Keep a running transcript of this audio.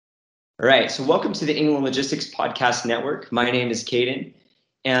All right, so welcome to the England Logistics Podcast Network. My name is Caden,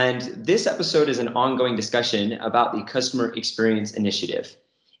 and this episode is an ongoing discussion about the Customer Experience Initiative.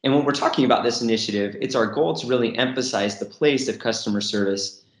 And when we're talking about this initiative, it's our goal to really emphasize the place of customer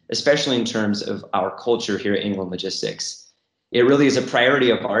service, especially in terms of our culture here at England Logistics. It really is a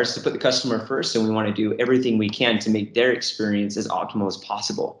priority of ours to put the customer first, and we want to do everything we can to make their experience as optimal as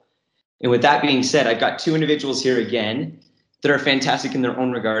possible. And with that being said, I've got two individuals here again that are fantastic in their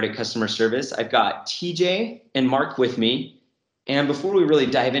own regard at customer service. I've got TJ and Mark with me. And before we really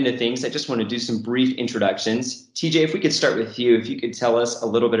dive into things, I just want to do some brief introductions. TJ, if we could start with you, if you could tell us a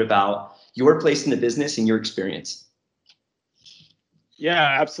little bit about your place in the business and your experience.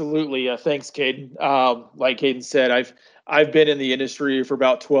 Yeah, absolutely. Thanks, Caden. Like Caden said, I've been in the industry for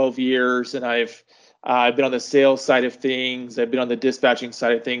about 12 years, and I've been on the sales side of things. I've been on the dispatching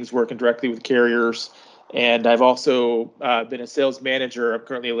side of things, working directly with carriers. And I've also been a sales manager. I'm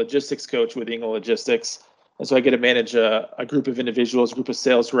currently a logistics coach with England Logistics. And so I get to manage a group of individuals, a group of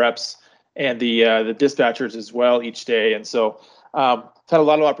sales reps, and the dispatchers as well each day. And so I've had a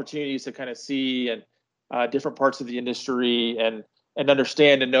lot of opportunities to kind of see and different parts of the industry and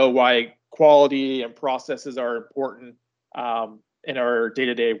understand and know why quality and processes are important in our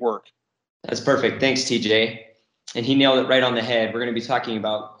day-to-day work. That's perfect. Thanks, TJ. And he nailed it right on the head. We're going to be talking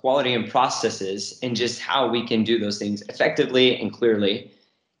about quality and processes and just how we can do those things effectively and clearly.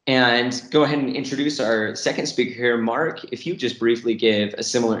 And go ahead and introduce our second speaker here, Mark. If you just briefly give a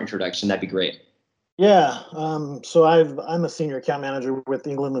similar introduction, that'd be great. Yeah. So I'm a senior account manager with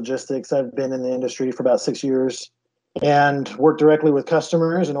England Logistics. I've been in the industry for about 6 years and work directly with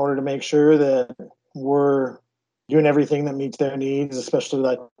customers in order to make sure that we're doing everything that meets their needs, especially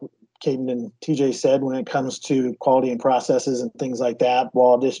like Caden and TJ said, when it comes to quality and processes and things like that.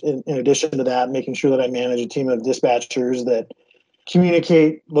 While in addition to that, making sure that I manage a team of dispatchers that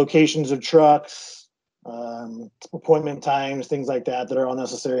communicate locations of trucks, appointment times, things like that, that are all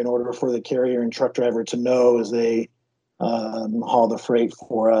necessary in order for the carrier and truck driver to know as they haul the freight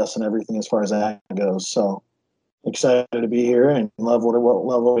for us and everything as far as that goes. So excited to be here and love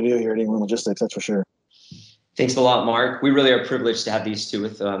what we do here at England Logistics, that's for sure. Thanks a lot, Mark. We really are privileged to have these two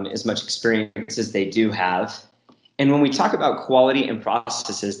with as much experience as they do have. And when we talk about quality and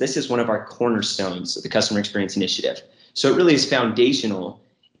processes, this is one of our cornerstones of the Customer Experience Initiative. So it really is foundational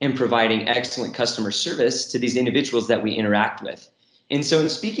in providing excellent customer service to these individuals that we interact with. And so in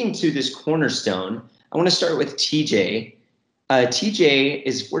speaking to this cornerstone, I want to start with TJ. TJ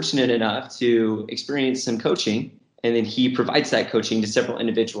is fortunate enough to experience some coaching, and then he provides that coaching to several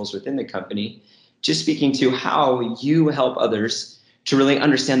individuals within the company. Just speaking to how you help others to really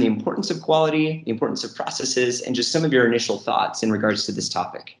understand the importance of quality, the importance of processes, and just some of your initial thoughts in regards to this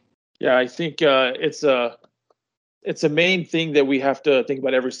topic. Yeah, I think it's a main thing that we have to think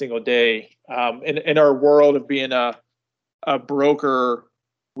about every single day. In our world of being a broker,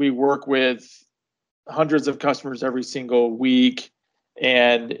 we work with hundreds of customers every single week.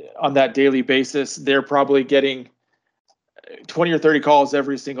 And on that daily basis, they're probably getting 20 or 30 calls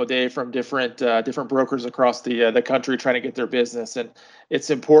every single day from different brokers across the country trying to get their business. And it's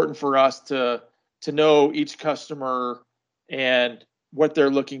important for us to know each customer and what they're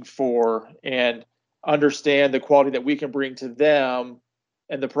looking for and understand the quality that we can bring to them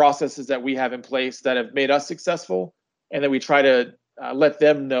and the processes that we have in place that have made us successful. And then we try to let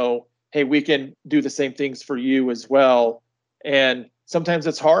them know, hey, we can do the same things for you as well. And sometimes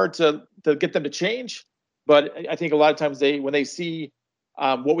it's hard to get them to change. But I think a lot of times when they see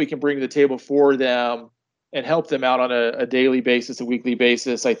what we can bring to the table for them and help them out on a daily basis, a weekly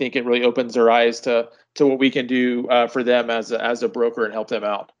basis, I think it really opens their eyes to what we can do for them as a broker and help them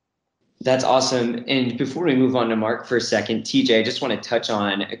out. That's awesome. And before we move on to Mark for a second, TJ, I just want to touch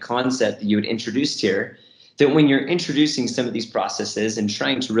on a concept that you had introduced here, that when you're introducing some of these processes and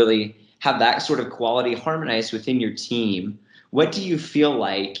trying to really have that sort of quality harmonized within your team, what do you feel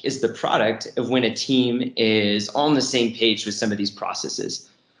like is the product of when a team is on the same page with some of these processes?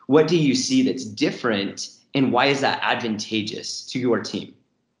 What do you see that's different, and why is that advantageous to your team?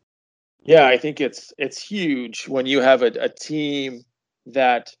 Yeah, I think it's huge when you have a team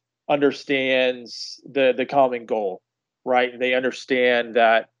that understands the common goal, right? They understand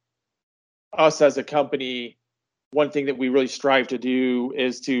that us as a company, one thing that we really strive to do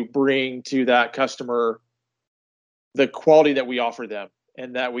is to bring to that customer the quality that we offer them,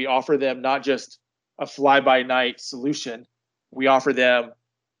 and that we offer them not just a fly-by-night solution. We offer them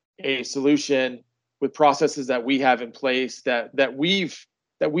a solution with processes that we have in place that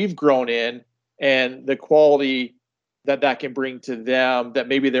we've grown in, and the quality that can bring to them that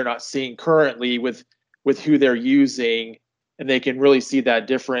maybe they're not seeing currently with who they're using. and they can really see that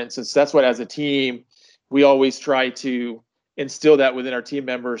difference. And so that's what, as a team, we always try to instill that within our team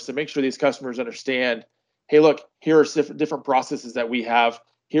members to make sure these customers understand, hey, look, here are different processes that we have.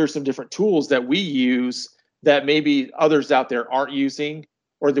 Here are some different tools that we use that maybe others out there aren't using,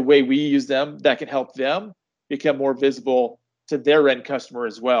 or the way we use them that can help them become more visible to their end customer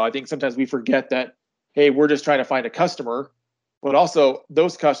as well. I think sometimes we forget that, hey, we're just trying to find a customer, but also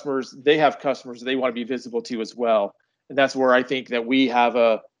those customers, they have customers they want to be visible to as well. And that's where I think that we have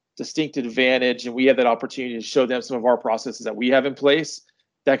a distinct advantage, and we have that opportunity to show them some of our processes that we have in place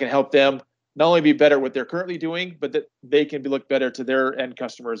that can help them not only be better at what they're currently doing, but that they can look better to their end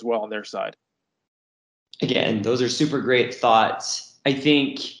customer as well on their side. Again, those are super great thoughts. I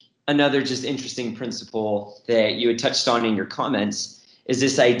think another just interesting principle that you had touched on in your comments is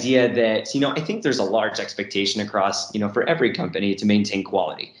this idea that, I think there's a large expectation across, for every company to maintain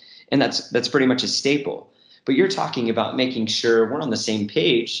quality. And that's pretty much a staple. But you're talking about making sure we're on the same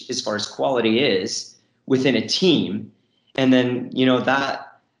page as far as quality is within a team. And then,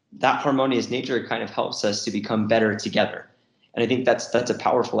 that harmonious nature kind of helps us to become better together. And I think that's a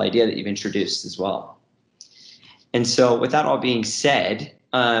powerful idea that you've introduced as well. And so with that all being said,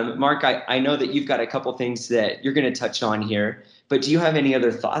 Mark, I know that you've got a couple things that you're going to touch on here, but do you have any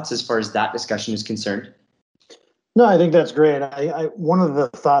other thoughts as far as that discussion is concerned? No, I think that's great. One of the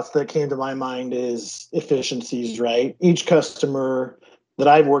thoughts that came to my mind is efficiencies, right? Each customer that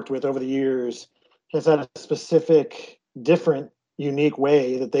I've worked with over the years has had a specific, different, unique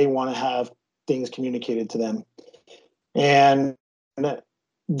way that they want to have things communicated to them. And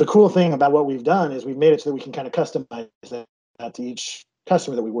the cool thing about what we've done is we've made it so that we can kind of customize that to each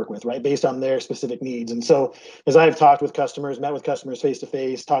customer that we work with, right? Based on their specific needs. And so as I've talked with customers, met with customers face to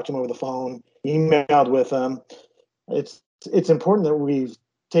face, talked to them over the phone, emailed with them, it's important that we've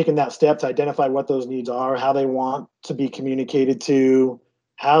taken that step to identify what those needs are, how they want to be communicated to,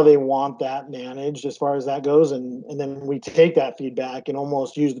 how they want that managed as far as that goes. And then we take that feedback and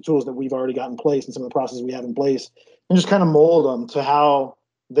almost use the tools that we've already got in place and some of the processes we have in place and just kind of mold them to how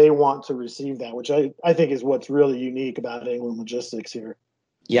they want to receive that, which I think is what's really unique about England Logistics here.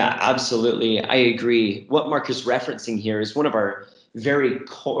 Yeah, absolutely. I agree. What Mark is referencing here is one of our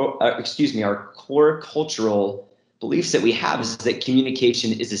our core cultural beliefs that we have is that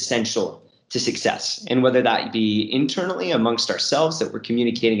communication is essential to success. And whether that be internally amongst ourselves, that we're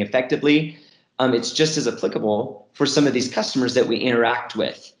communicating effectively, it's just as applicable for some of these customers that we interact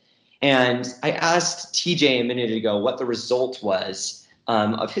with. And I asked TJ a minute ago what the result was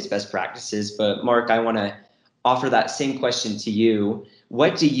of his best practices. But Mark, I want to offer that same question to you.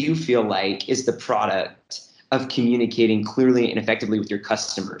 What do you feel like is the product of communicating clearly and effectively with your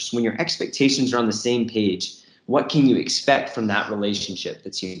customers? When your expectations are on the same page, what can you expect from that relationship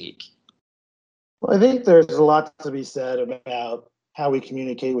that's unique? Well, I think there's a lot to be said about how we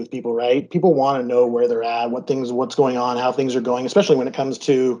communicate with people, right? People want to know where they're at, what's going on, how things are going, especially when it comes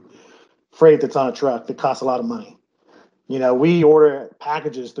to freight that's on a truck that costs a lot of money. We order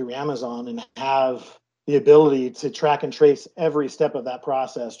packages through Amazon and have the ability to track and trace every step of that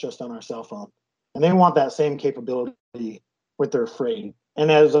process just on our cell phone. And they want that same capability with their freight. And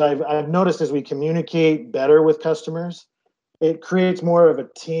as I've noticed, as we communicate better with customers, it creates more of a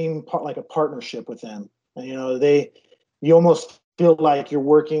team, like a partnership with them. And, you almost feel like you're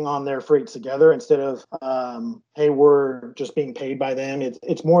working on their freight together instead of, hey, we're just being paid by them.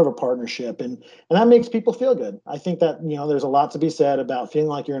 It's more of a partnership, and that makes people feel good. I think that, there's a lot to be said about feeling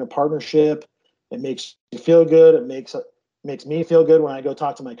like you're in a partnership. It makes you feel good. It makes me feel good when I go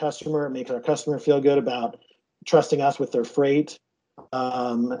talk to my customer. It makes our customer feel good about trusting us with their freight.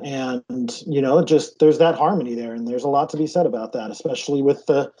 Just there's that harmony there, and there's a lot to be said about that, especially with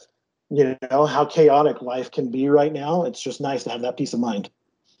the, how chaotic life can be right now. It's just nice to have that peace of mind.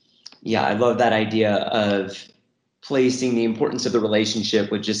 Yeah, I love that idea of placing the importance of the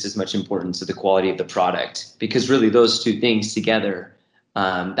relationship with just as much importance of the quality of the product, because really those two things together,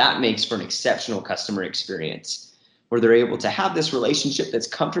 that makes for an exceptional customer experience where they're able to have this relationship that's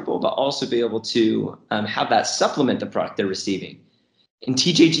comfortable, but also be able to have that supplement the product they're receiving. And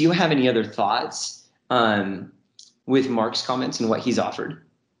TJ, do you have any other thoughts with Mark's comments and what he's offered?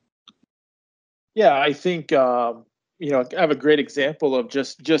 Yeah, I think I have a great example of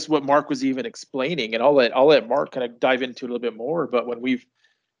just what Mark was even explaining, and I'll let Mark kind of dive into it a little bit more. But when we've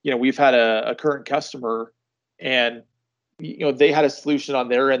had a current customer, and they had a solution on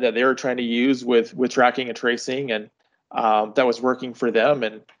their end that they were trying to use with tracking and tracing, and that was working for them.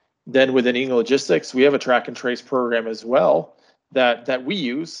 And then within England Logistics, we have a track and trace program as well that we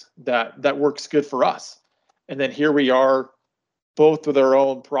use that works good for us. And then here we are, both with our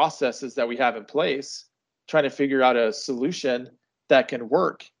own processes that we have in place, trying to figure out a solution that can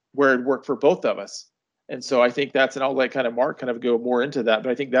work where it worked for both of us. And so I think that's, and I'll let kind of Mark kind of go more into that,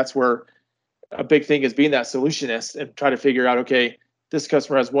 but I think that's where a big thing is being that solutionist and try to figure out, okay, this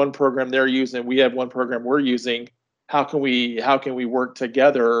customer has one program they're using, we have one program we're using. How can we work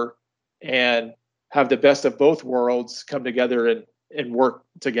together and have the best of both worlds come together and work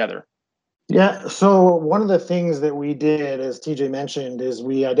together? Yeah. So one of the things that we did, as TJ mentioned, is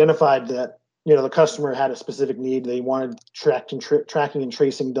we identified that, the customer had a specific need. They wanted tracking and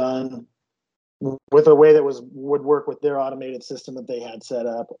tracing done with a way that would work with their automated system that they had set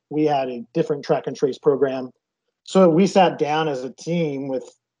up. We had a different track and trace program. So we sat down as a team with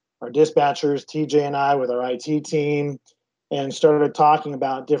our dispatchers, TJ and I, with our IT team, and started talking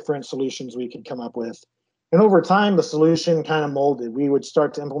about different solutions we could come up with. And over time, the solution kind of molded. We would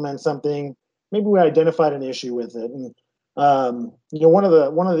start to implement something. Maybe we identified an issue with it. And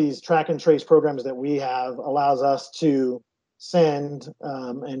one of these track and trace programs that we have allows us to send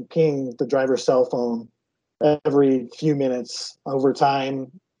and ping the driver's cell phone every few minutes over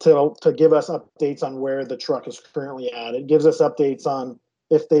time to give us updates on where the truck is currently at. It gives us updates on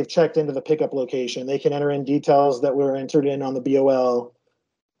if they've checked into the pickup location. They can enter in details that were entered in on the BOL.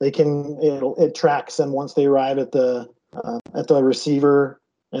 It tracks them once they arrive at the receiver,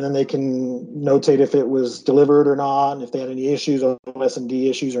 and then they can notate if it was delivered or not, and if they had any issues, OS&D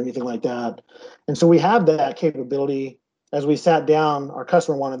issues or anything like that. And so we have that capability. As we sat down, our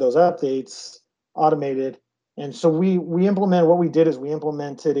customer wanted those updates automated. And so we implemented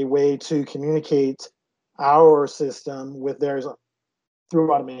a way to communicate our system with theirs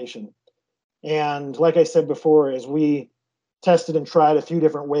through automation. And like I said before, as we tested and tried a few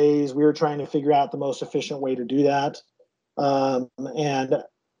different ways, we were trying to figure out the most efficient way to do that.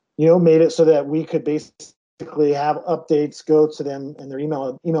 Made it so that we could basically have updates go to them and their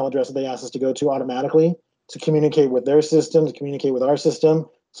email address that they asked us to go to automatically to communicate with their system, to communicate with our system,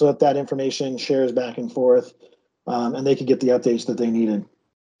 so that information shares back and forth, and they could get the updates that they needed.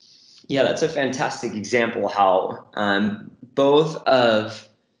 Yeah, that's a fantastic example how both of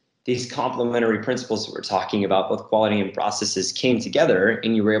these complementary principles that we're talking about, both quality and processes, came together,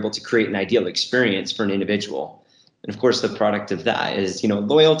 and you were able to create an ideal experience for an individual. And of course, the product of that is,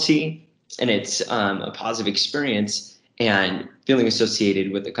 loyalty, and it's a positive experience and feeling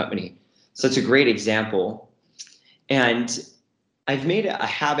associated with the company. So it's a great example. And I've made a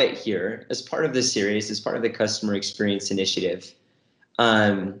habit here as part of this series, as part of the customer experience initiative,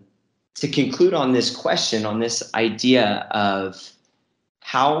 to conclude on this question, on this idea of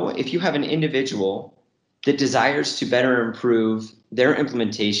how, if you have an individual that desires to better improve their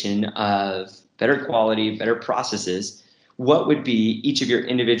implementation of better quality, better processes, what would be each of your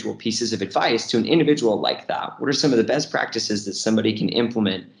individual pieces of advice to an individual like that? What are some of the best practices that somebody can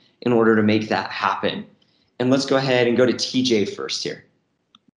implement in order to make that happen? And let's go ahead and go to TJ first here.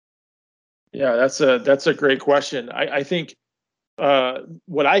 Yeah, that's a great question. I think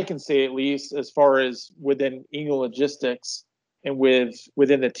what I can say, at least as far as within Eagle Logistics and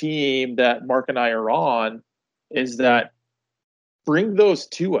within the team that Mark and I are on, is that bring those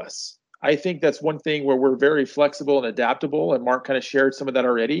to us. I think that's one thing where we're very flexible and adaptable, and Mark kind of shared some of that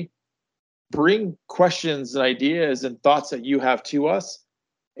already. Bring questions and ideas and thoughts that you have to us,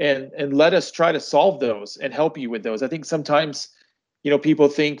 and let us try to solve those and help you with those. I think sometimes, people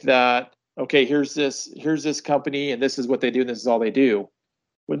think that, okay, here's this company and this is what they do and this is all they do.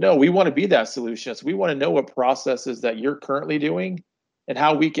 But no, we want to be that solution. So we want to know what processes that you're currently doing and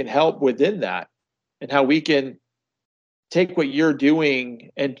how we can help within that, and how we can take what you're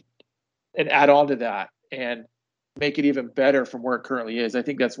doing and add on to that and make it even better from where it currently is. I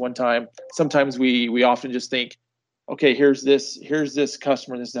think that's one time. Sometimes we often just think, okay, here's this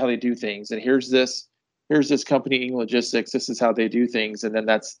customer, this is how they do things, and here's this company in logistics, this is how they do things, and then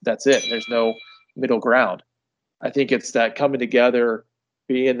that's it. There's no middle ground. I think it's that coming together,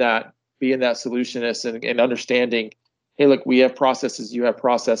 being that solutionist and understanding, hey, look, we have processes, you have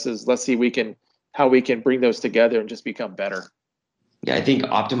processes. Let's see how we can bring those together and just become better. Yeah, I think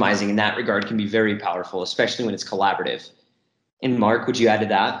optimizing in that regard can be very powerful, especially when it's collaborative. And Mark, would you add to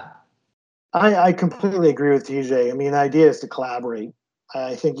that? I completely agree with TJ. I mean, the idea is to collaborate.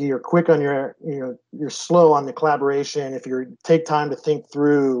 I think you're quick on you're slow on the collaboration. If you take time to think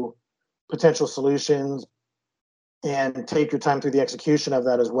through potential solutions and take your time through the execution of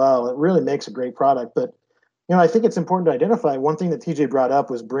that as well, it really makes a great product. But, I think it's important to identify one thing that TJ brought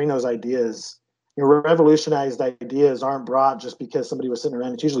up was bring those ideas. Revolutionized ideas aren't brought just because somebody was sitting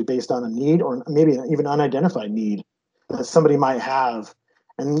around. It's usually based on a need or maybe an even unidentified need that somebody might have.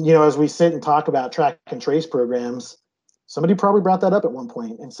 And, as we sit and talk about track and trace programs, somebody probably brought that up at one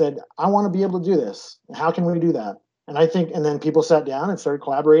point and said, I want to be able to do this. How can we do that? And I think, and then people sat down and started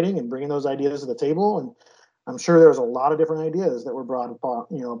collaborating and bringing those ideas to the table. And I'm sure there was a lot of different ideas that were brought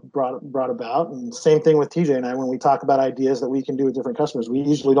about. And same thing with TJ and I, when we talk about ideas that we can do with different customers, we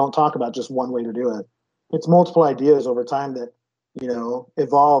usually don't talk about just one way to do it. It's multiple ideas over time that,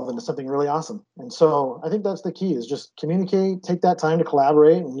 evolve into something really awesome. And so I think that's the key, is just communicate, take that time to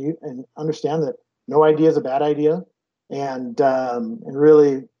collaborate, and understand that no idea is a bad idea, and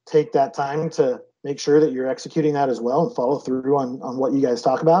really take that time to make sure that you're executing that as well and follow through on what you guys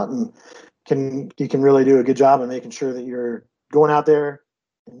talk about, and you can really do a good job of making sure that you're going out there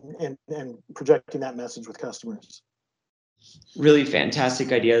and projecting that message with customers. Really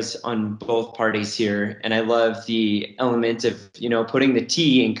fantastic ideas on both parties here. And I love the element of, putting the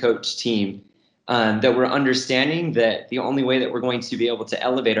T in coach team, that we're understanding that the only way that we're going to be able to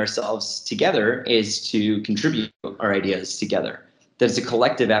elevate ourselves together is to contribute our ideas together. That it's a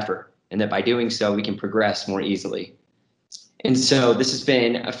collective effort, and that by doing so, we can progress more easily. And so this has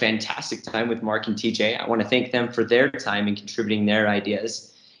been a fantastic time with Mark and TJ. I want to thank them for their time and contributing their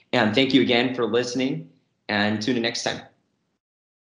ideas. And thank you again for listening, and tune in next time.